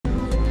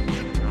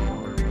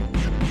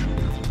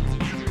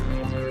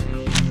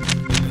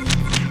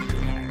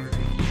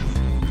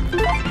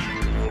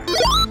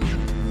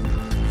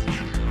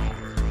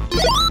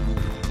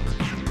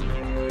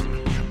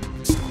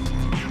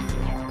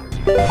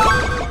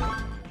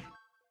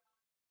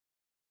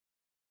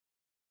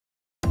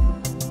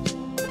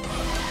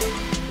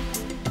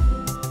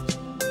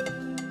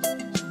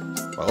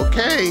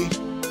okay.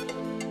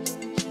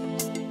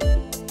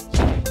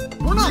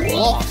 We're not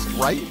lost,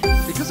 right?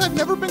 Because I've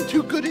never been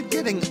too good at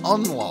getting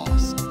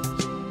unlost.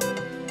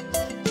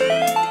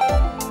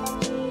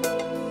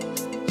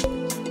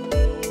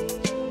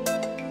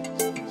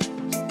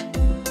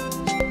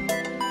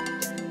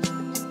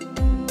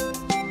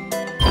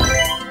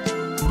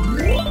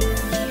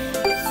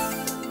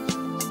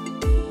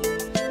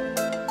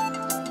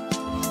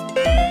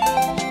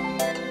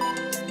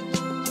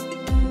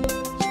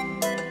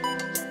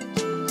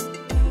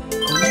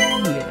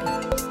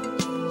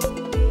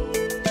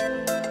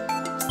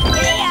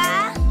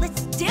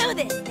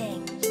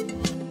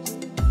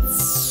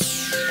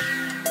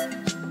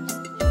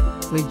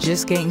 We're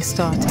just getting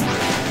started.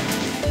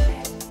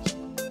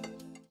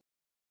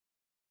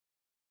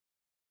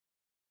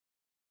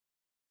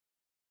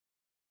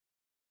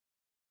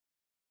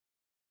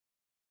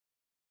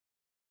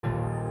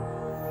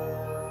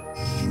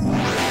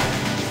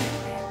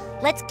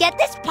 Let's get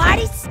this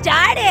party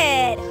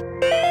started!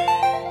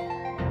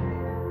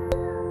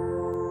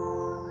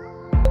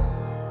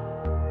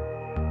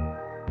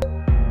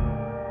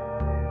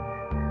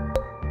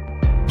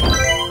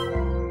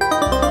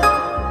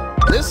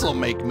 This'll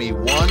make me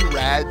one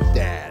rad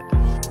dad.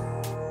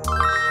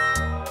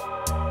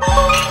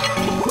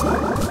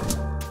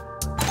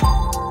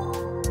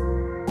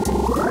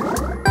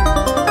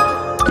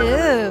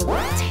 Ooh,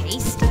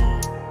 tasty.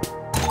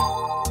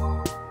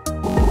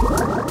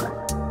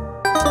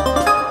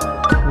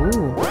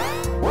 Ooh.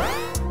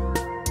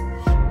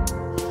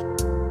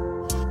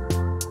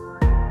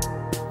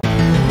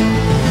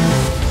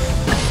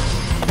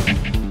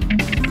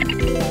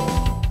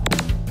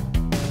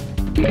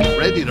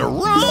 Ready to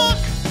rock?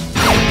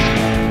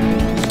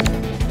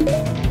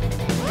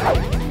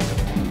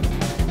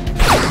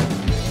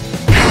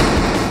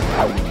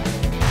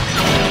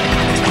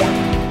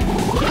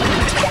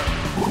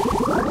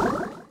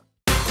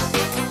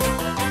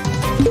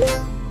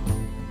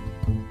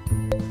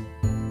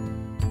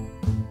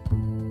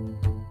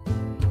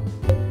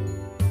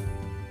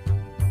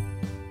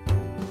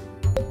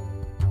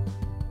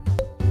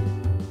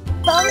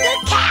 Bunga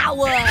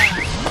Cower!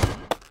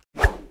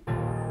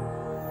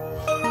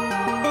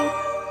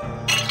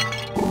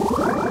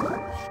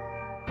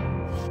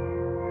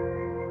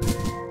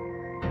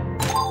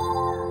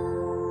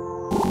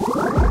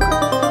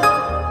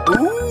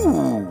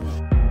 Ooh!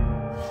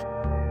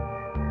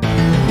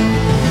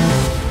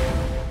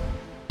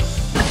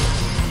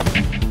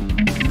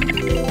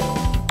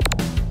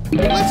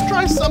 Let's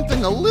try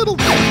something a little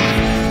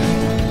different.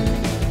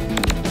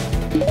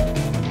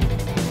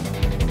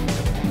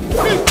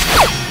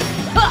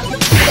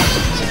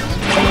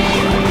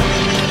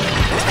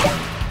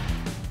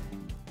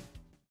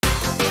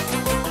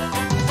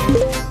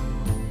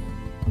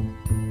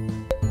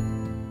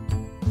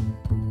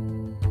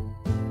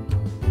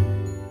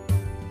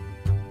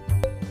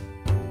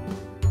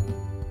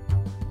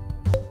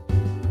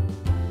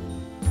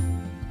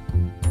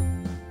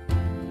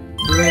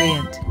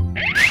 Brilliant.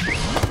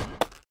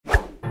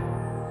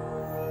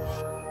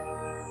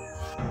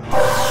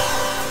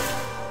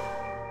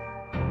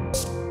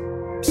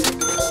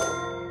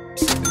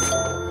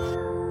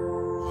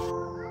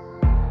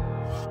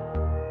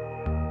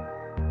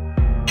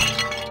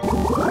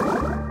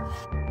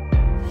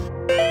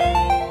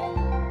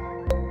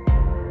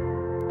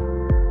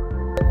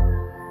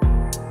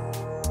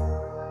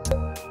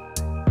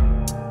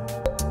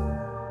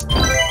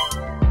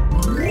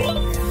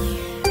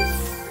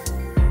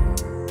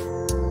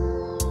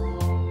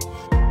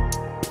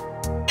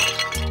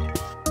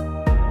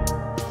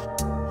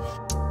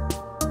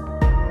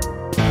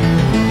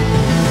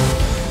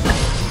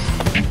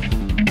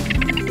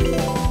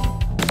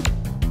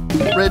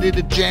 Ready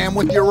to jam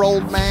with your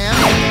old man?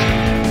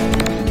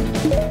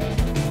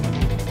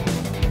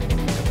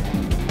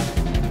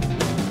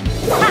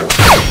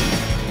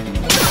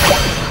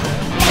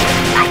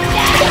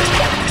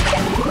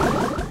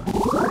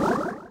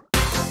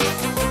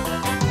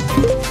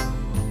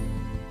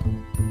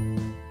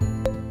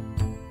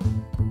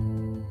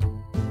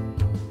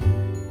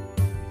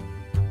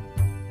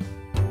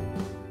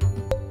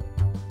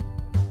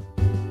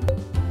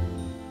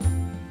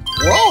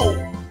 Whoa!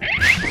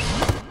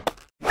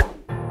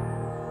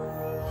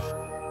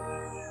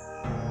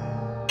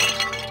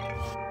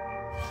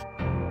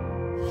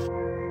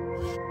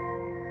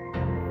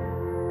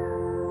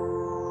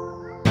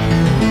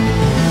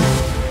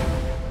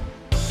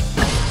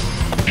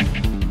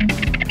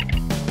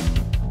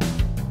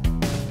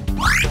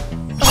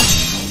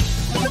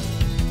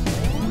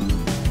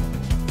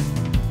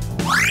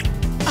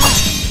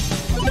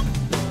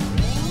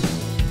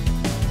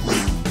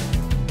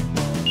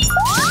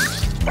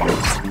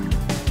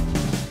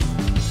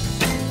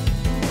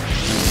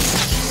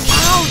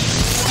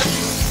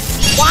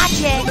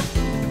 Watch it!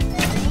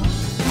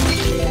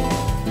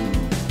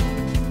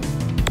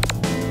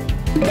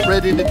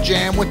 Ready to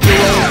jam with your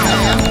old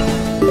man?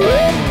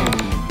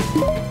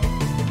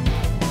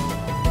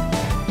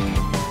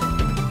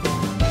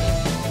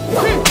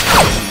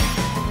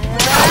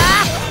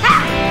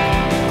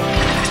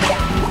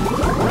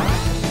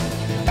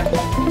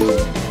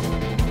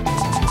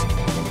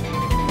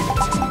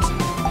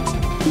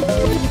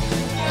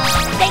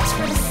 Thanks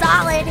for the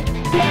solid.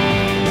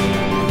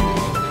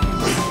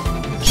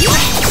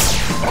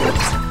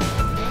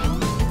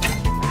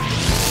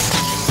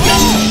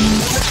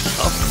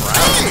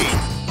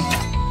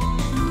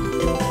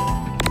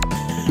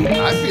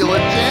 I feel a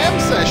jam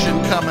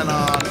session coming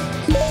on.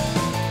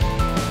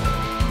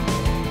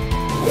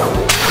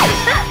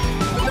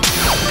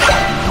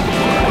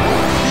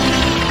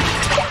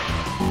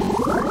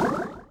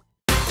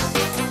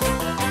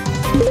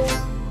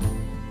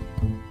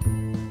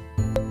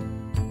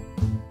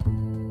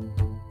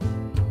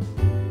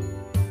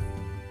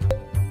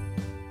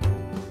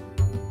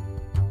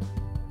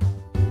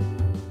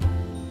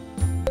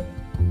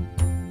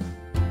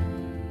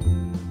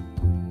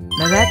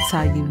 Now that's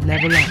how you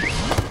level up.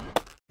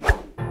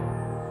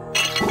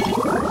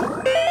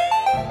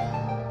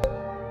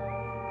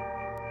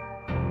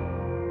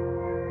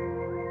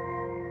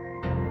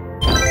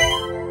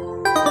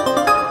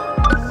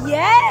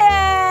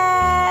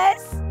 Yes!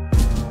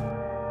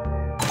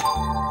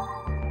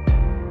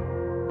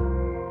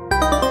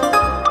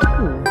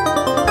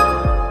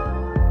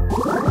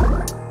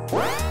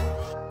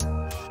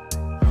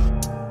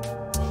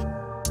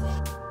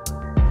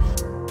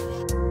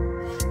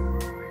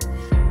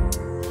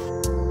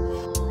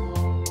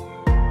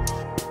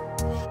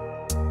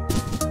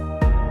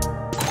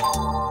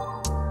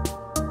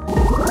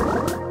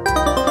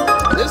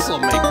 This'll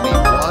make me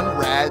one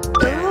rad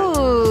dad.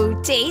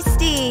 Ooh,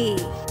 tasty.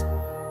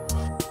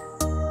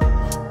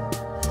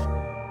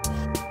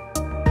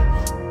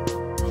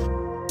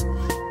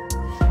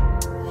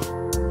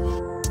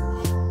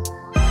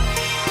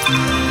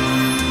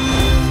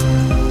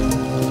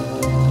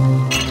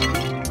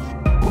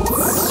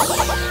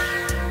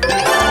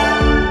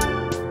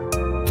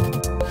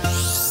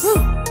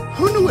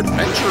 Who knew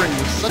adventuring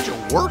was such a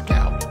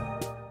workout?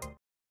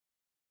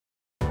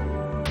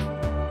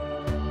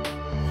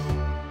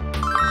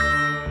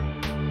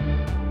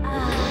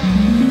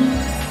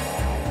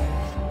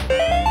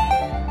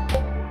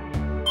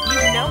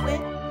 You know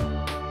it.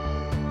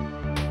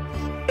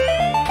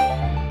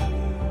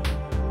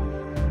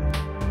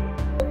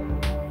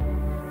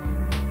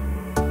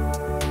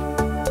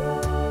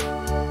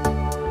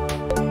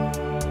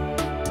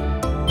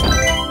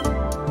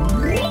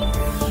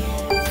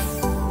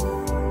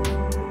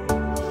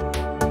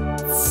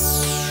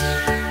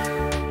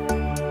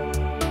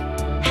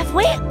 Have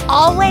we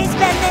always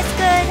been this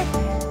good?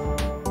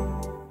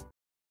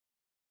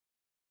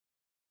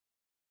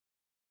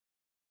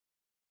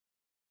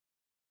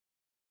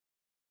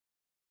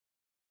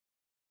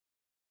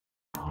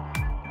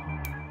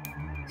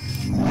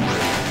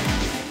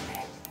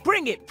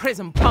 Bring it,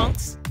 prison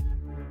punks!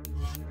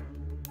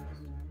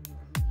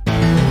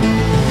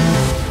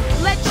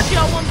 Let's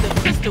show them the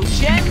Crystal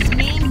Gems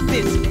mean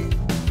business.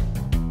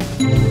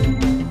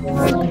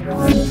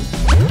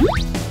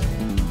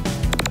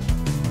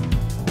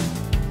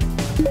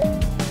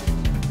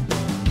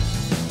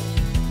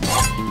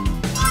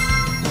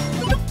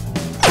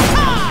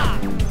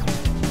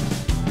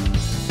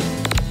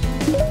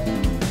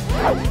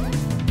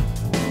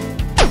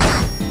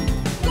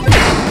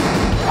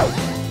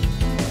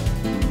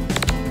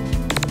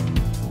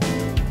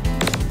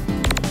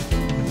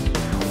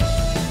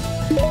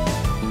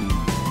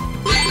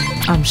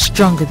 I'm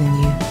stronger than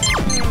you.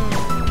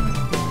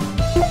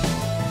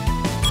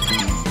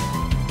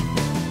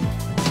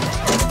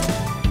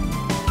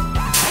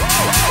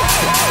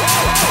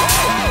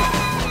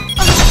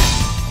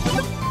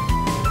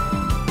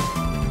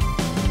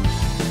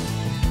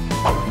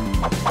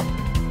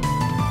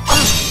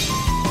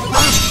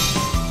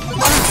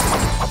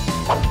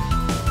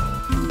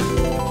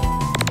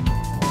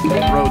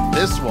 Wrote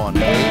this one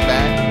way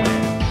back when.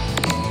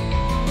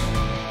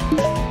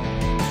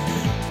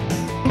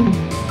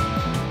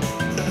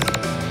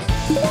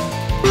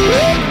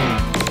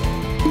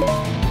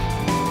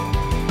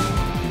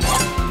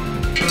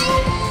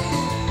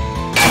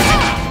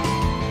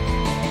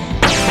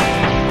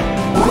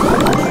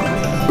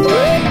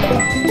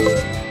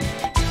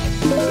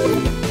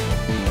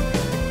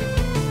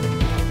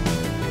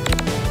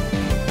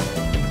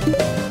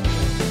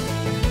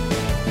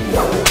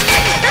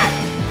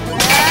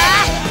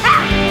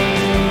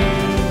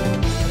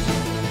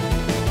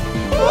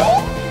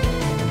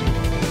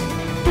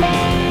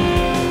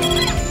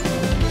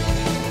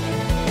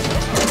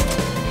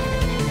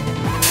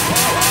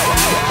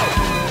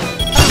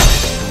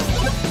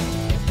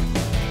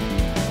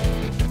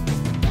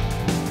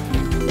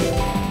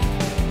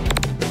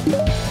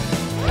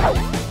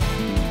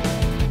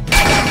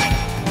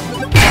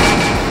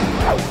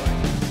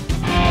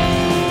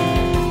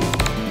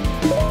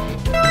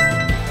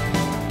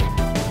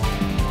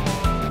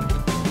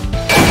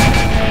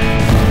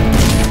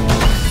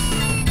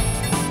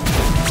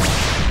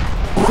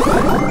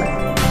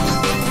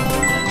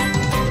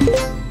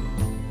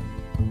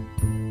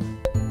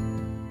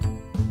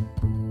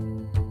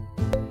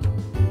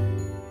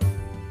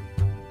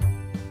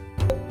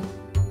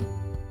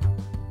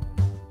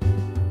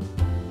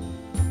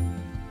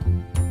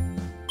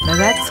 Now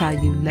that's how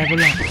you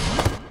level up.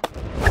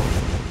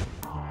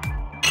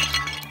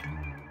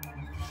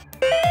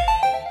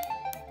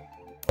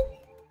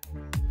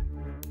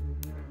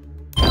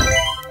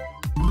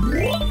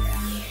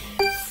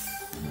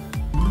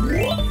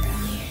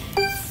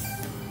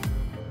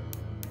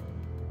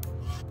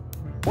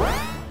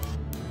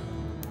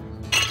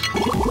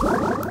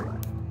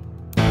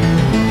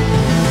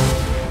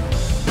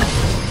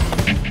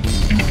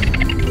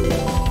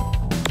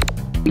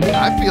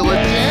 I feel a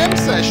jam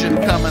session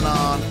coming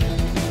on.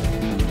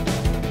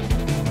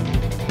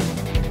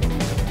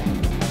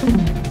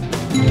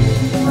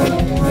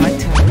 My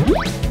turn.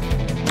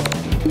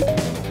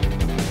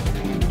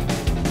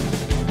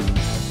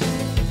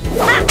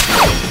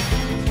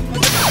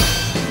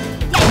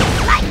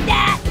 Like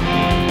that!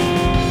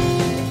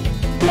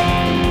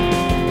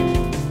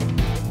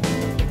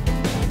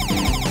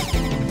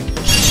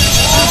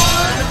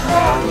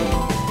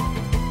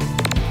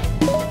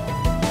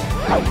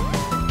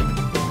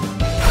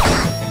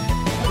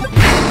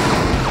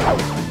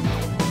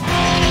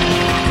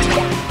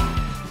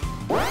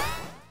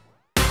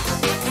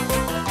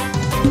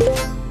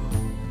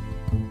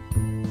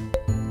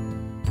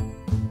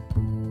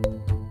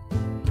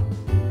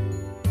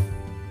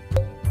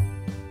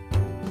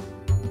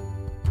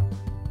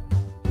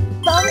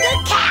 Bunga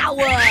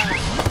Cower!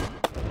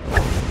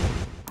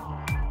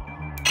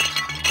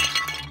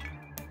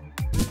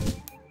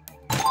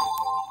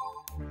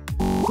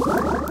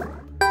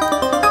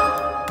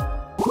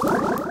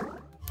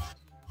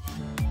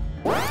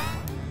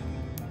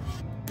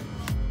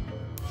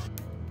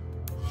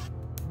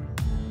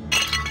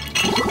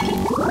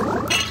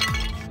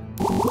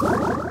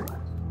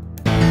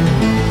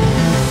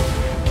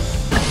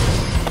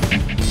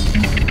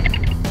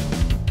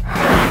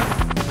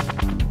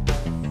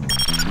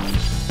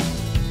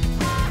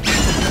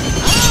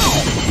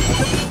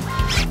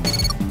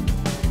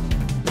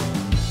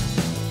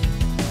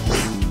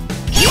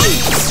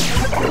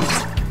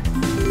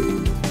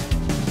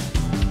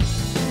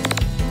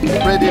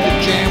 Ready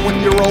to jam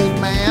with your old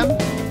man?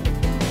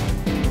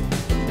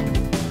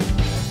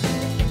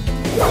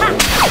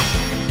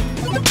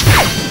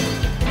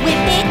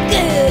 Whip it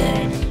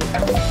good!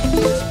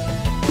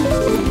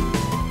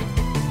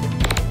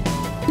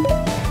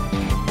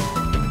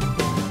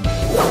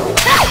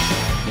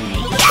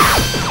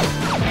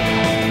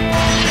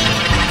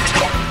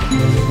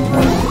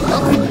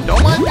 Oh,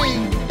 don't mind me.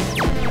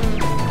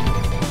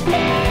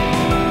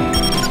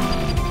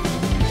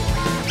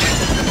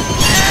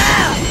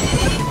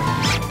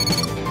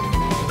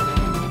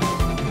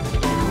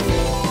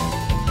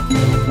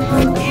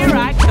 Here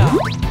I come.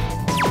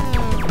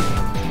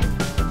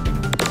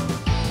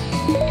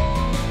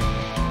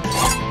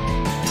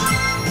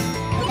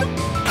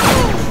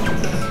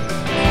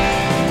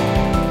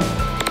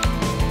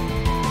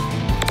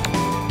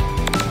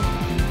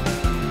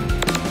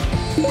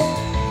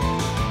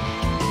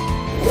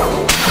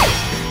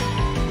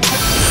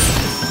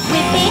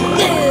 Whip it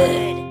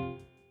good!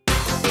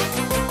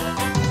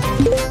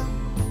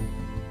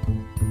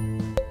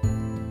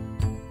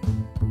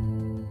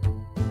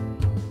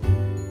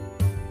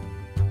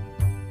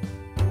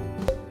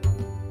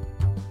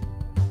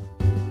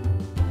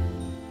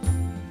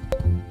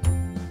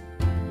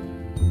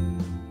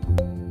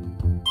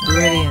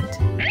 Brilliant.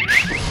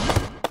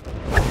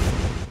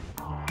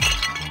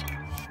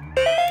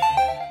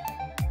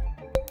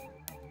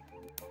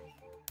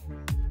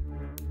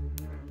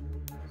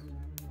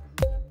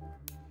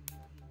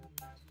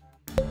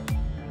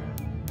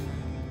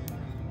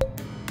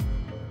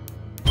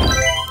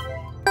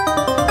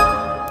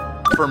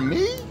 For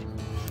me?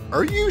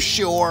 Are you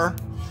sure?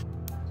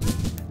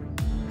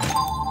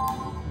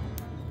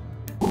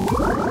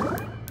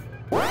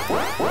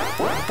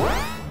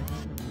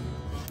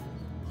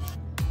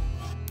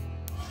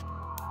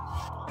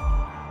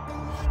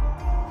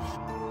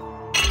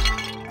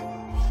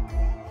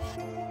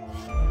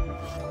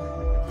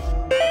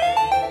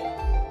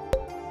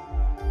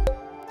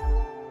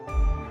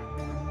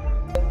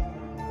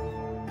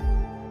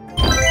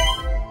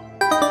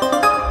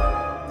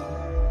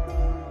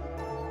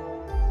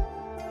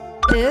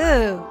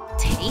 Ooh,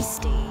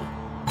 tasty.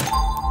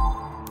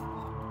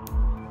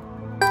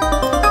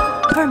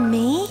 For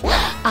me?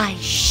 I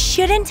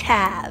shouldn't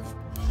have.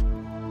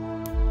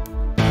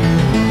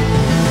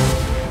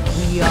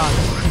 We are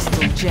the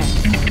Crystal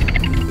Gems.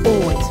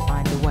 Always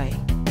find a way.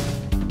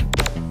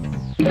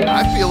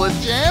 I feel a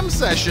jam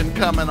session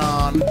coming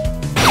on.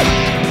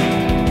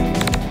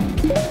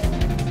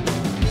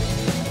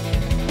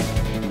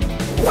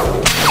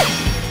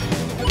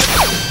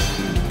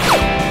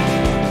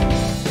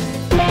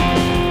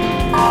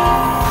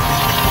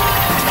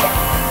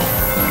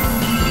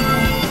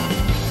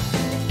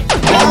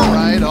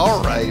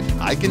 All right,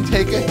 I can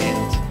take a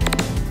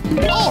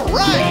hint. All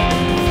right.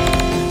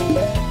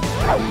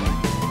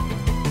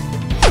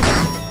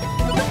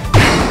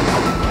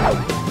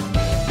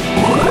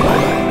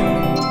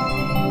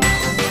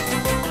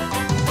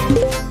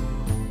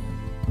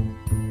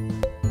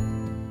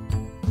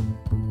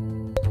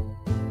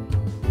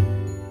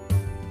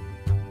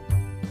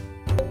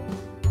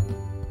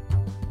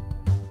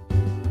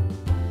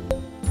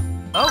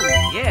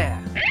 Oh, yeah.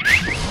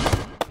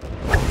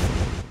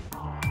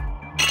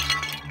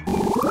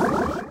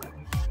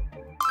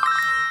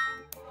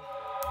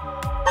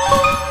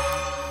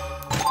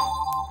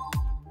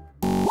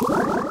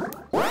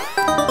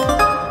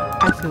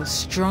 I feel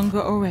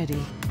stronger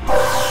already.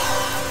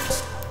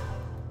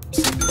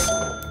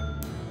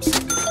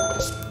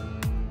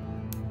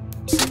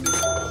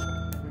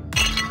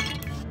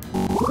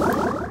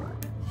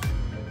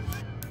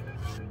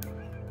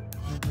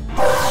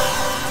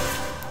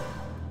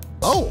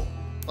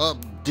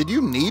 Did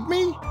you need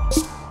me?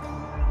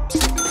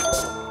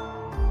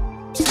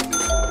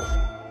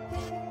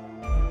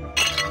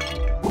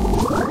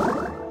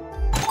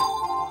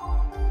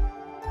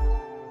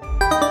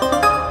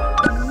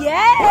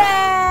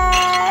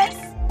 Yes!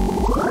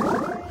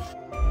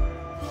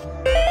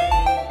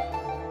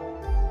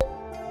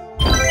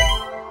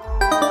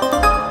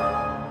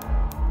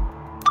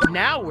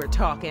 Now we're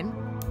talking.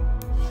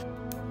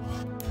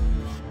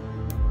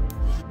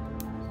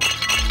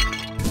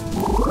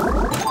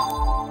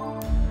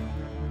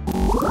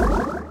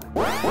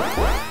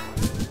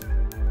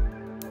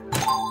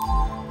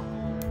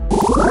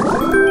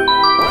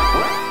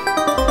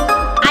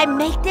 I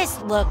make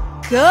this look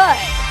good.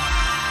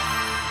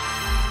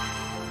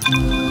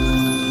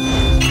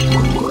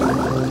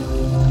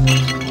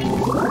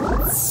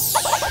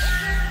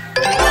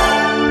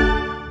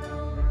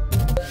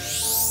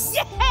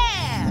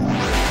 Yeah!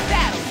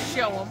 That'll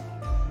show 'em.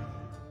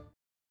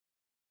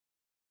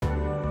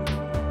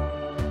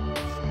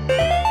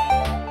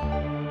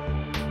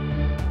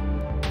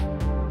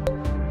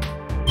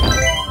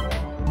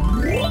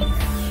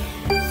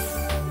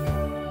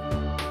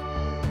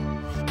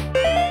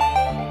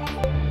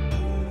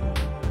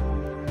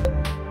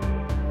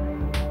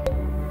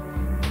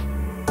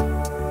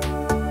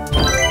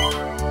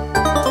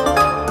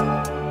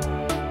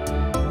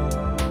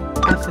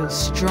 I feel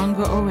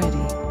stronger already.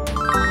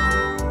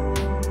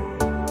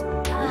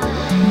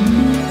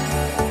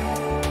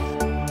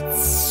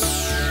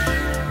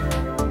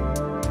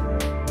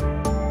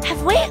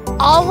 Have we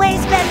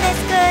always been this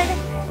good?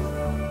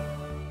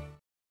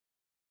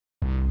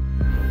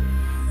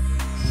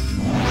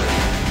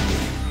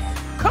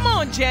 Come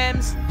on,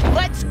 Gems.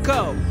 Let's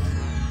go.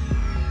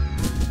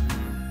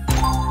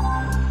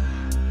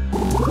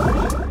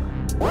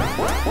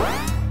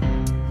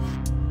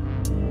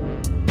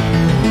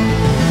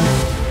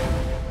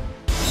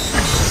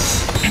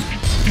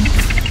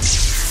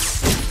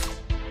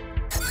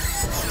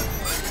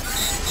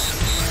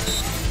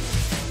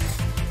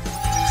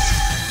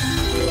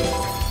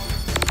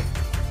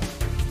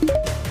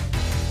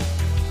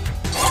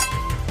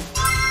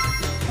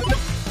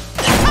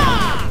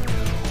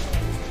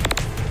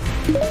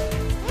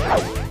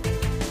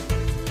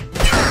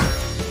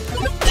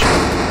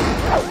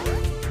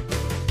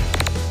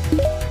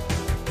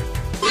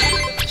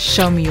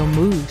 Show me your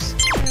moves.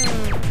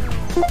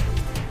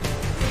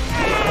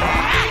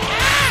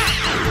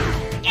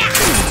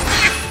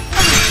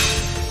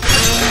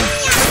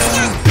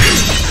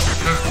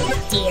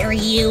 Dare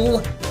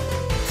you?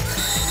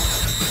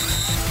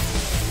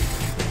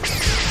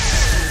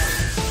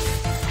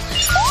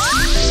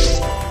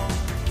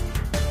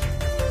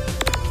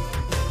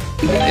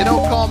 They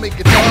don't call me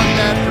Guitar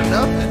Dad for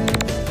nothing.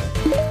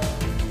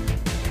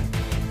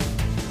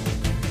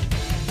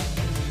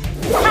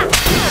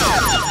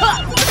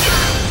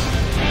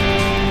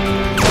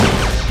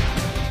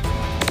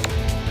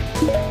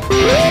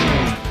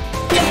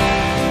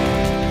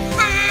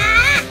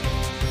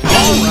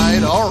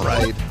 All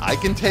right, I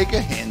can take a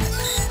hint.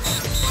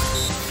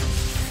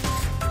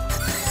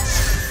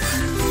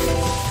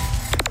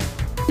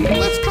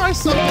 Let's try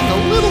something a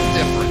little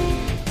different.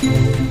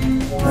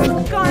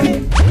 Got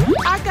it.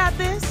 I got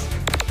this.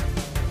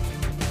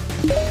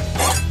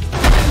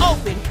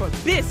 Open for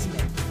business.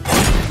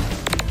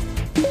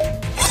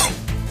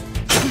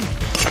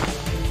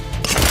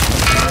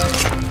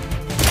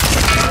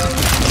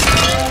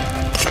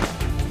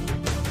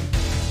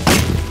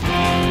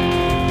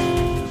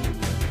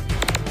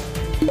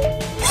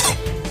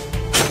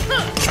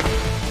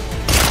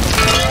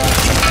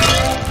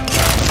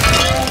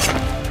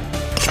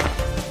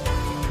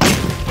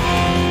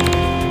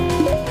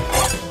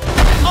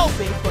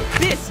 Open for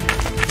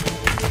business.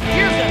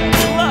 You're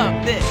gonna love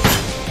this.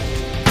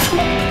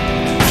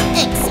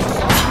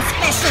 Executing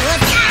special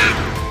attack!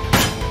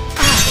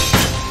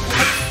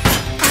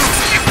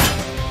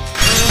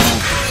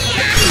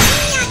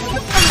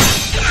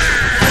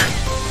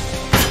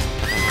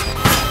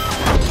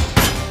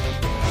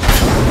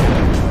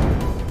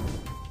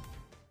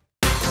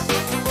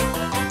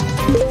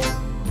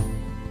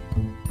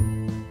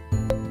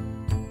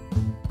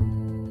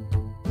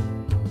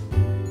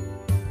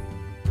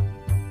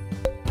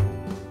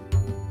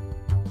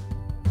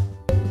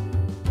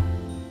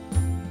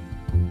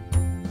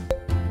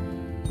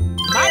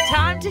 My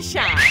time to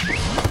shine.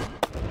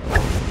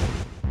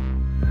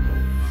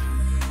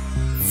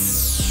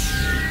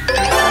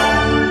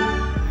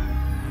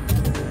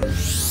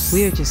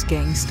 We're just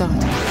getting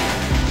started.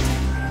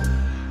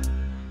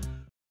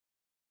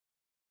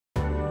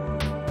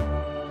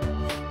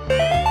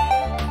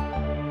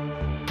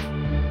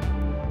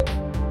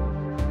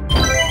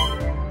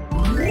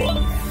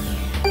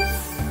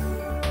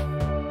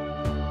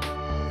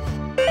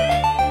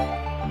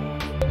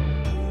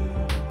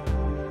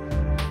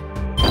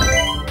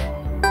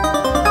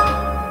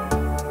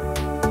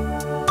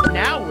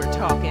 Now we're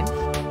talking.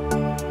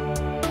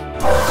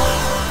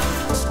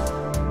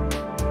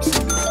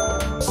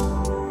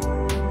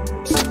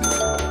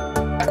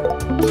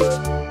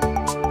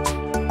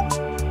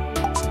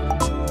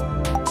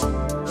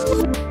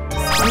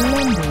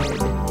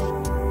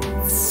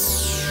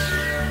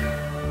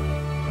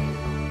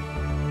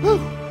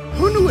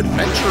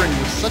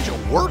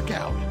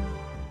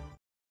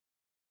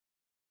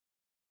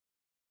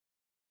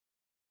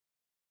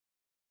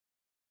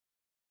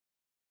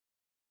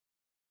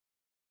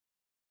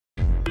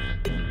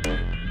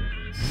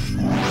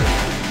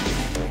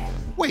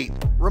 Wait,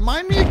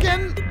 remind me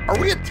again? Are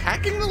we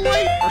attacking the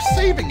light or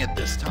saving it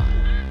this time?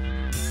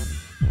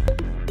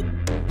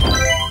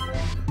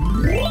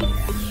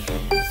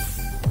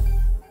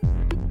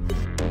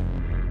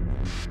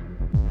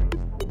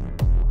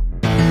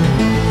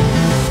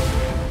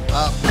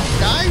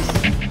 Guys,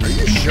 are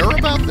you sure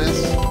about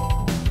this?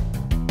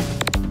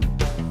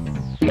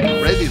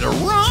 Ready to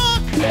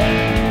rock?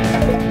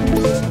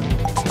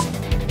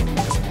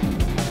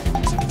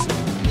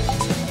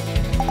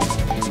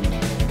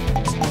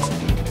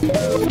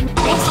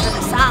 Thanks for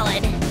the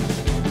solid.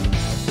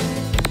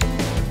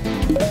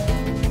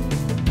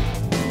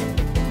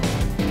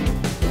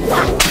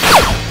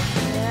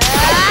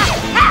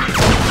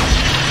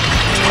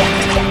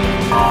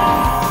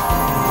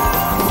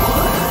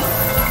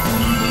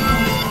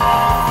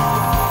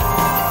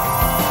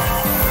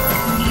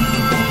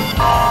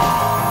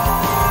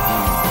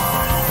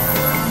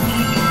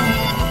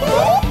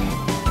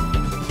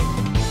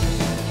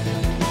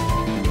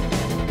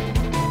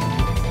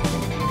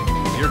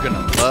 You're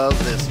gonna love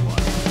this one.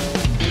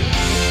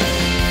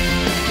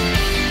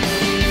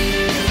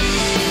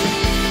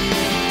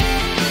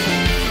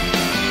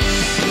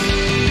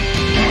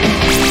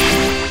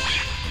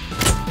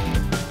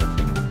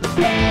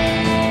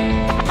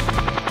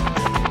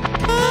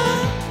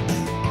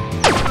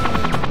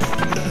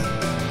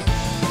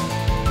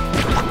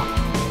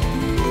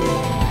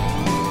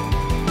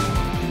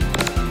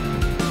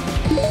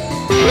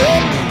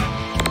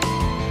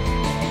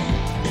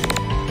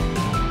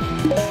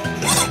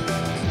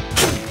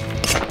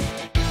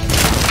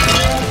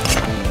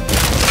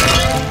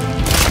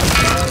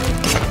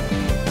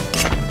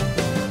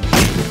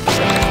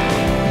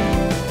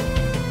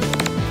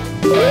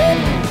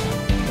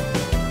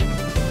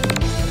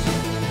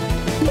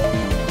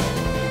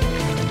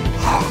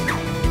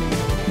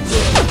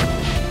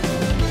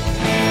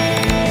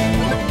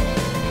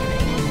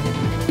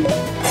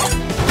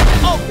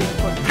 Open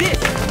for this.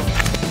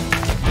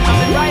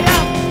 Coming right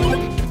up.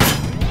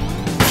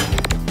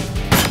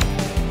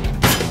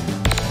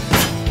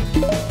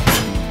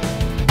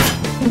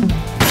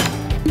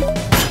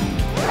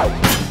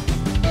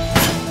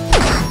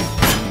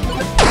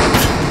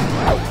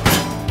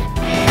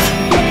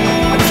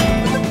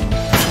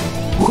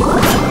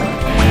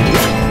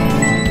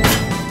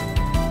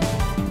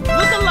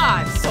 Look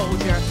alive,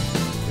 soldier.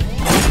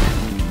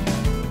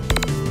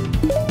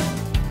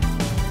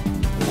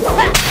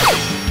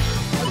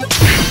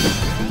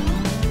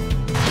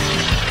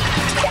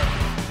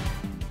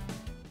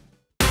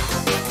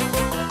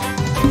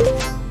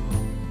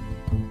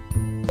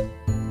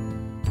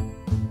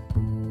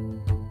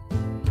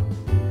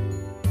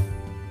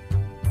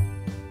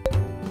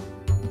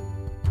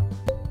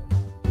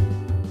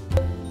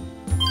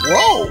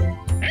 Whoa!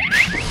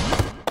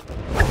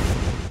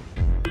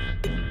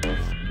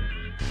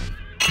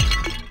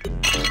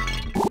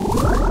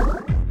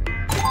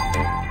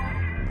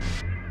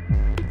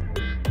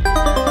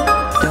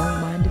 Don't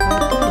mind if I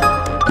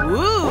do.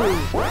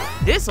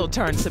 Ooh, this'll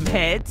turn some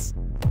heads.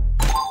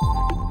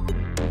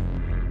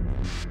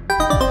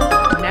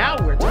 Now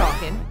we're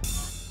talking.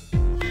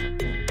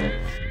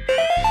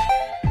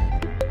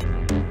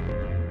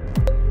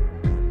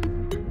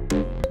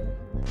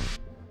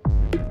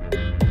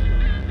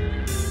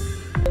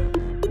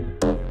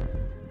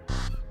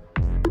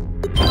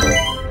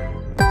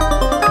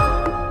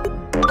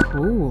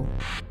 Cool.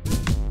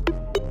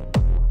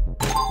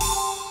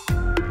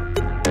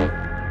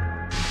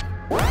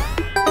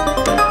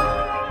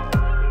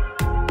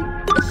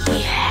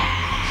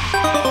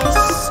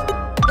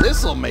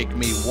 This'll make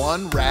me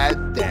one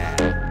rad dad.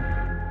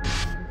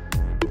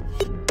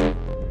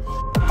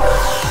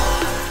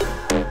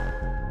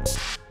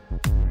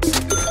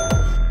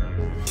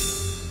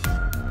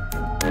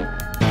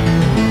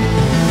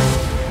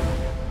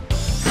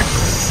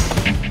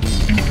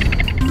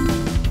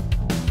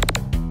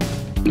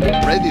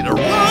 Ready to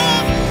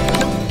rock?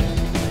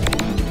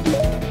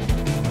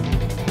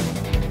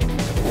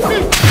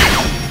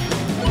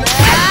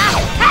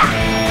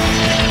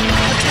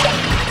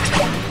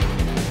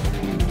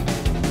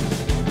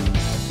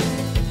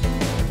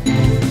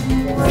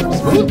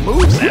 Smooth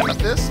moves,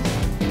 Amethyst.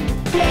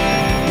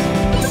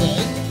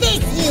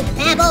 Take this, you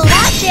pebble!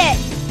 Watch it!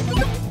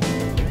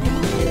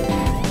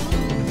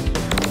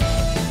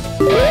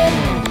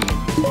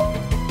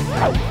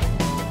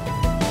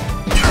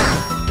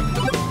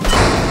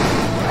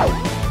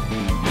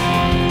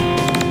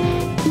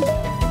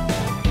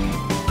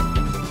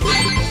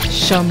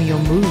 Show me your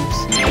moves.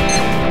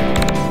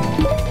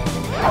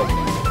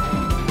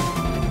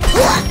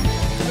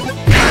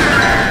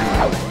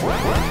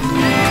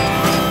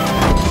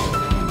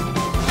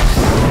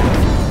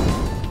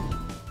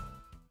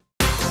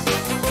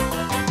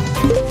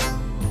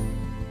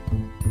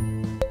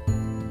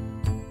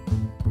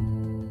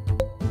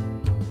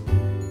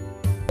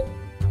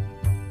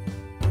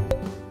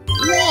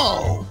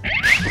 Whoa!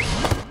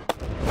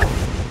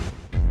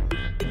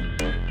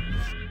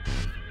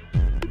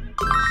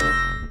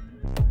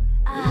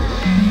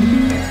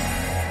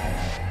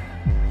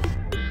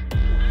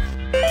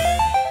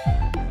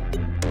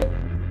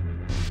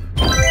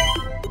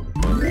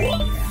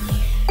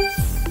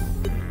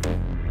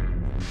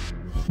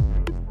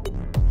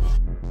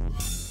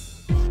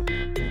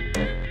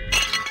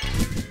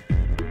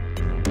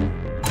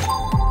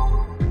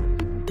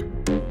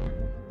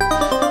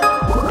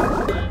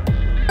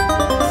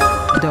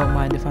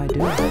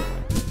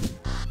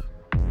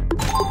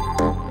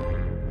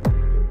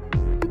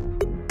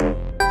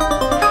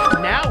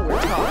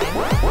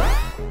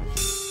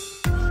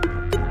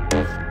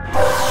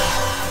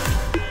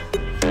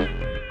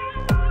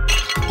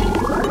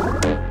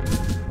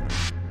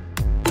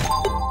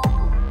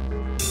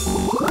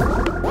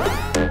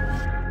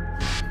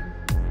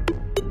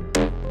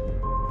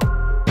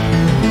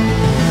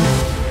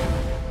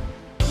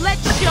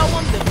 show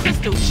them the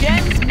Crystal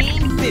Gems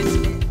mean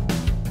business.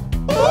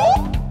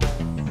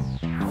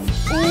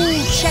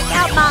 Ooh, check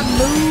out my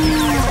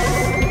moves.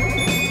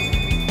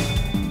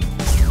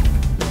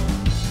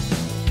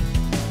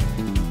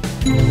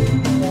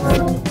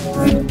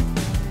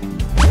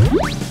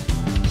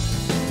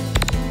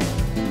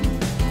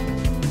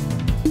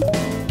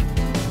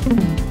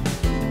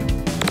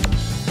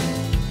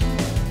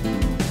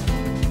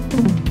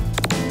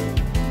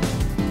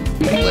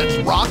 Let's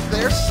rock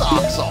their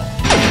socks off.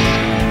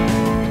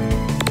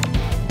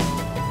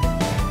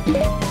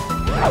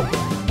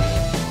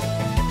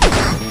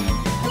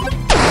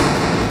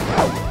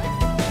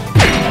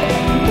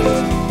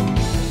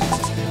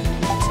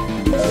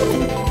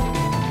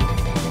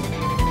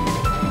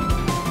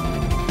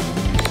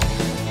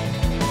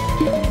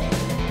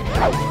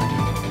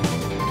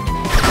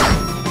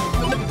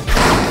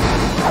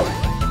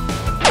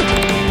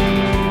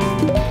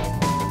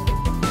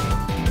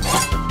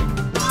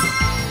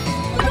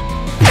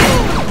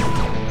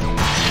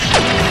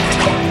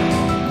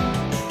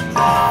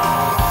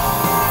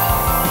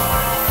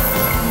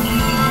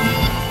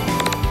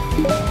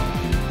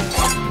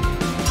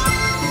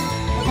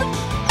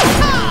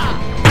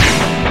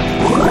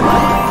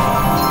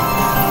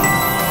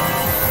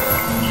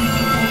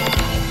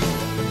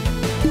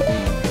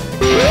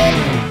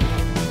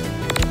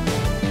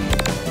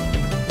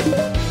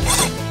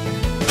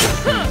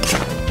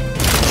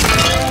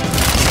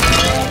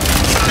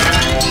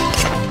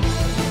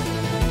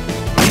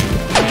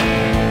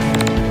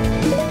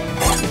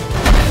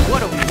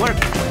 What are we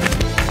working with?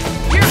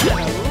 You're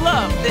gonna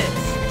love this.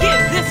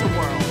 Give this a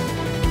whirl.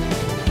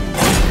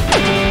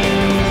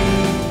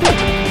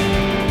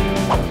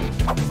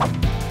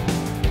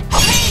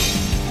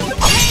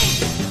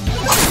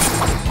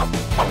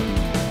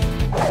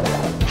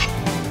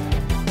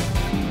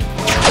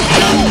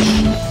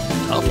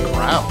 Tough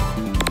crowd.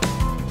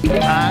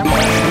 Time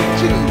for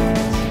tunes.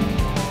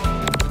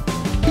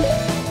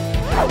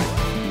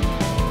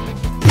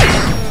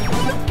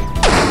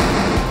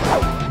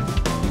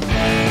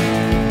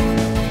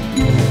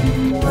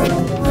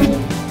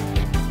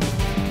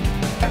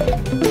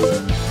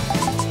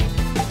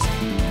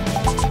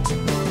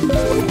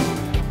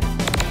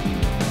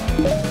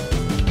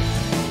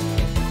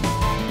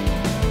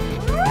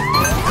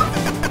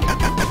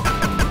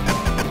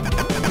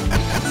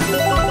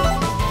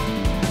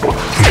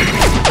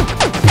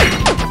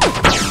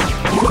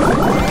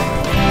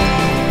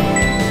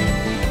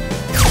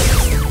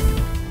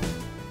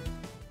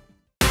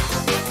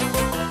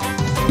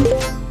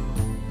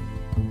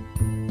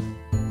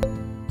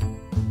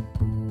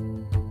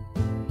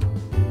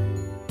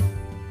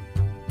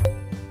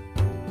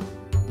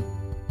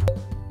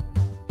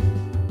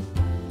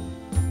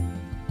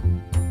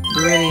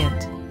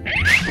 Brilliant.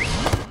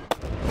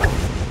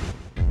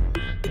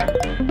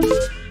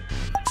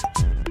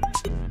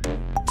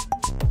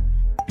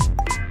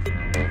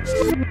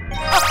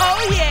 Oh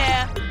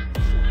yeah.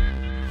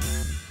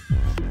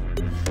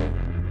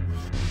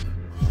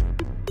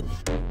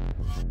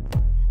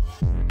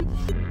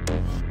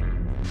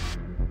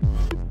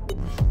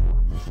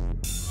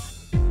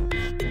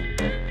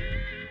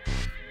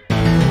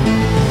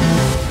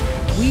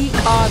 We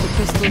are the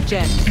Crystal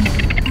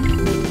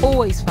Gems.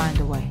 Always find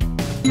a way.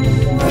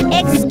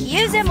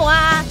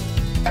 Excusez-moi.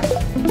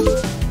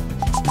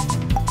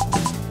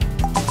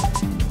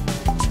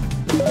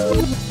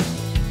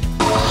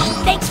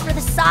 Thanks for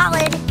the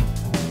solid.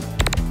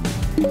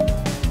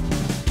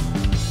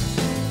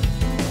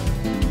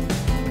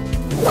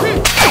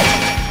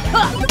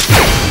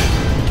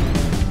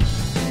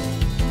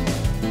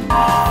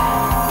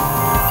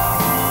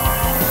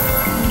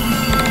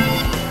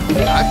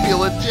 I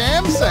feel a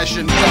jam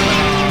session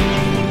coming.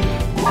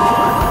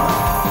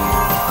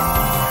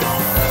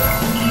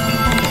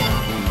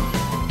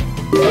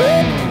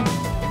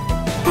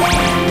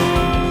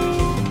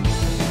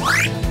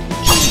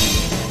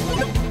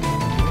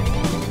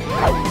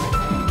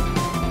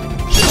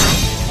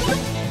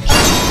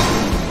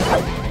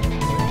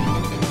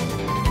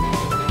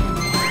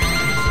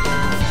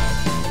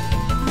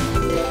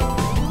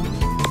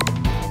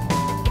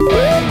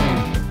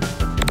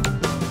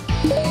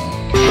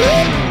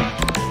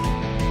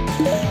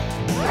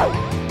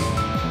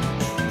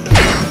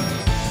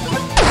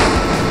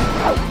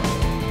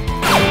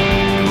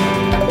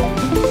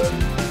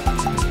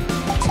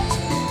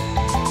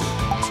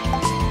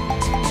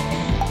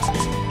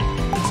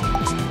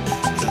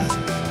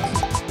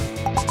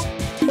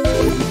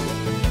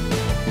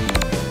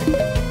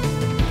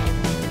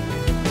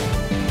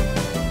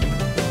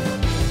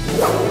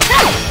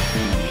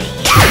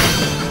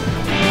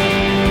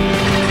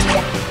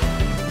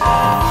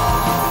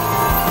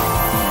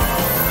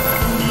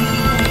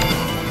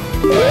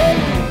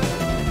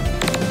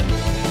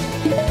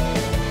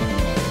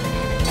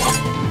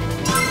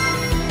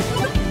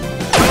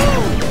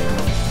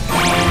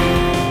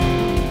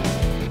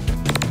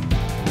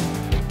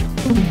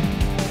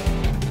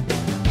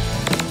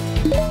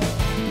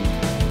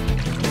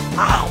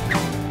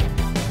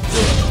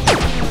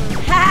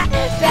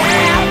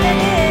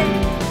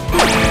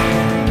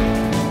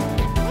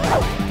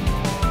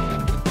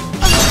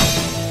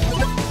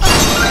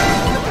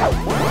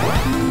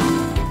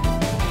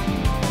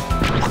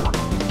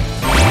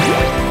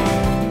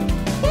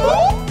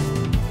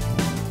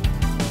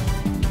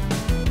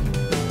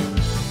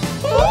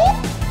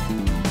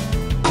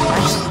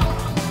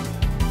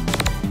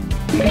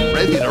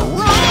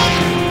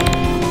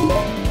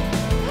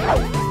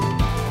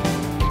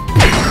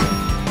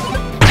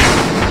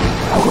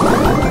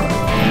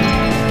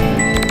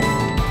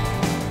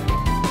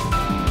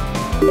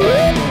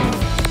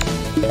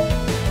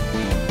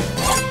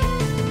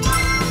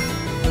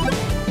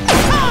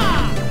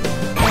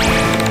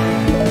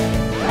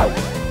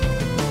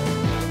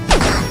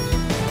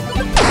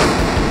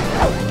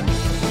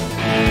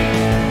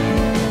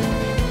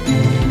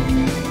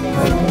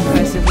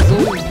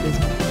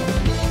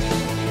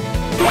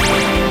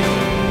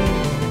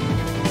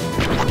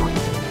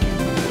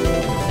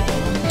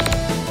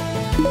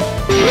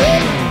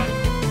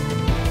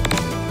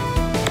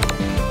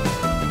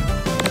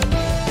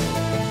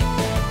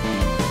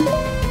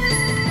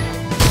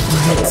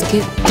 Let's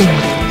get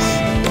dangerous.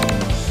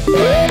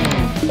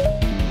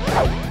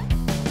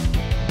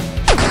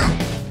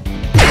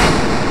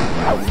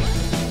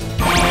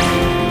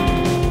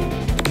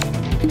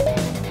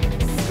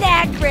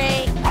 Snack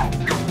break.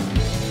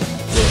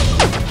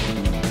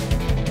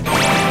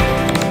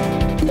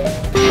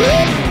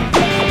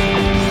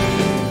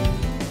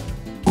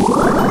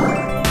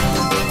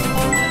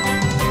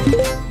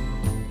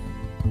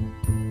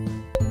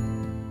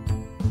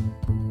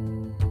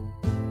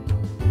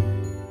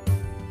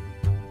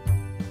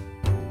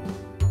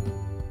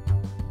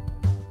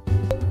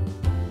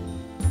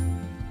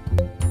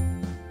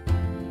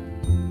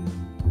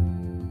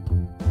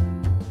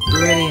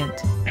 Brilliant.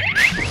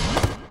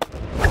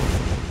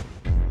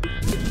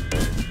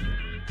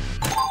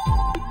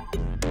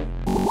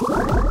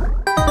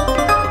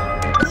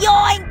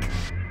 Yoink!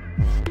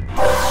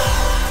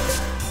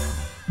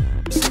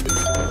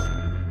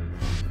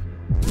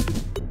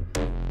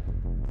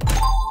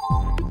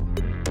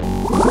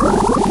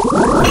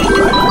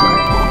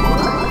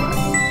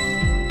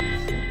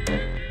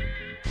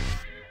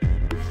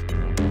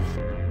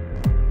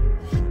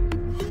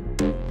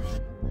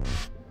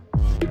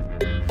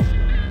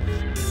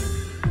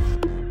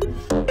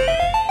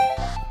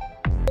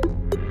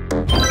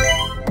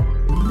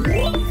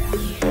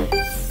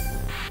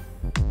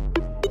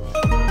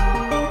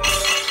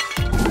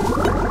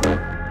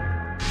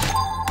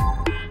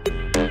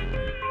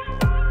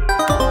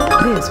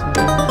 This will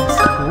do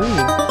nicely. Ooh.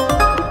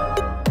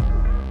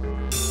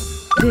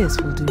 This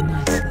will do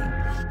nicely.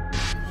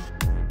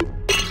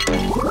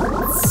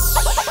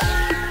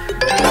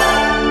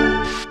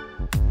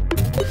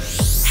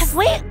 Have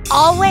we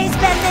always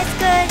been this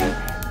good?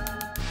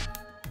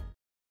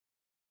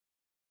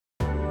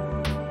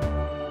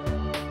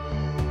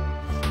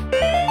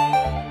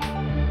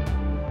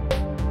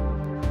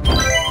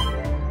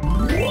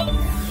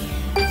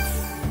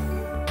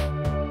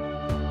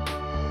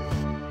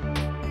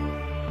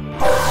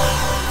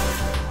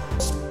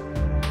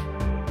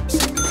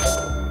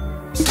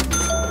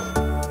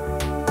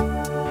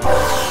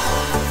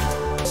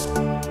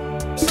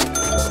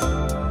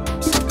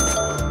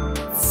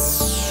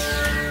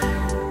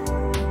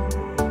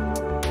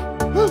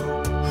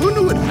 Who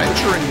knew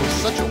adventuring was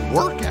such a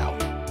workout?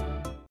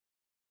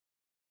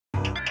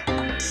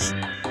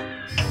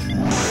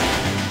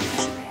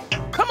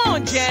 Come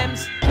on,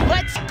 Gems.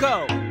 Let's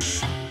go.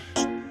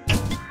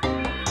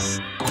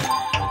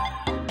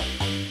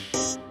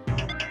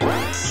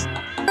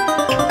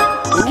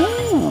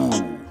 Ooh!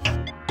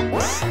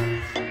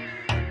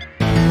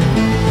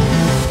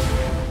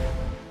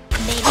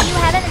 Maybe you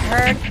haven't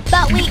heard,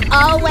 but we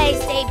always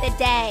save the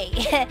day.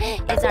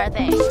 It's our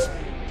thing.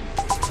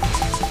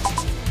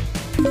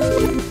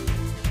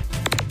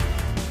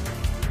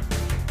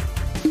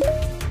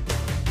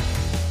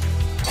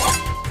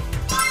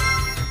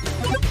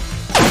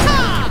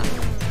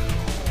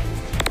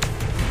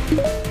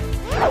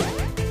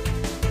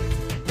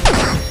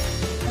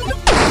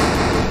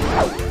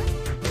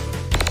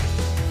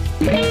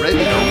 Ready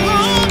to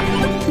run?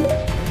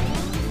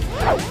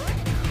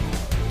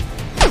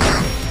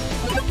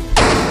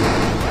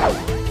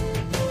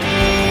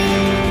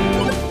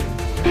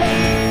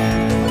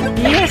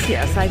 Yes,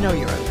 yes, I know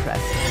you're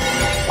impressed.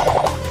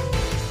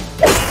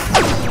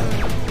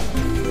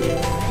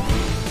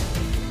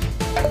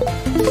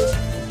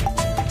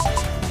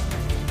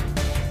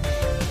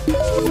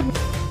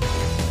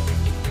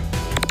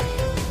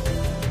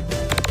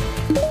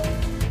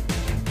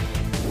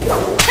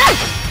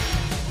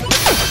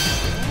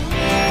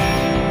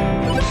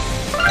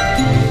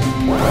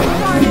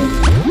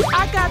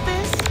 I got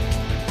this.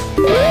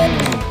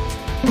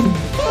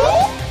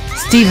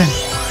 Steven,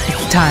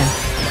 it's time.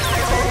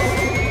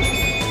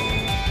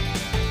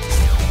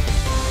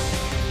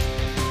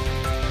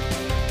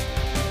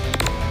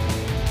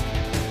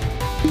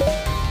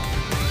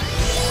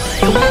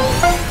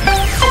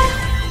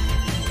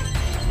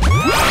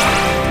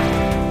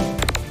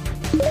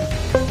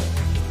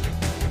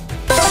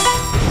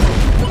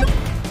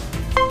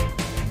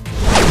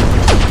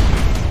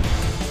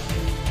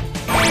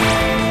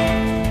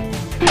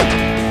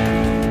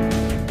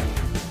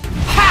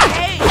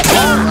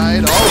 All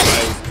right,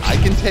 I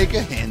can take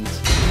a hint.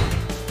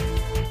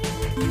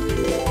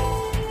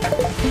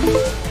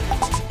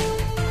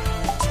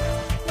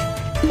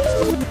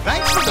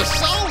 Thanks for the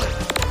solid.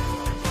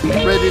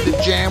 Ready to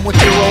jam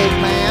with your old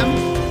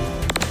man?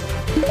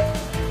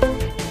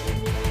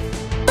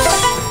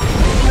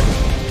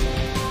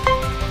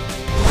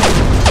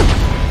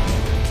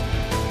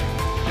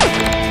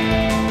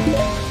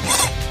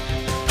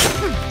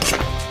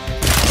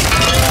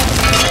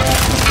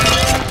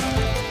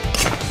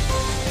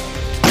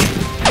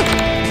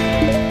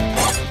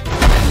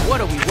 What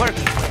are we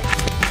working with?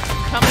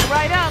 Coming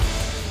right up.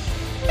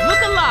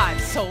 Look alive,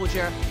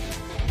 soldier.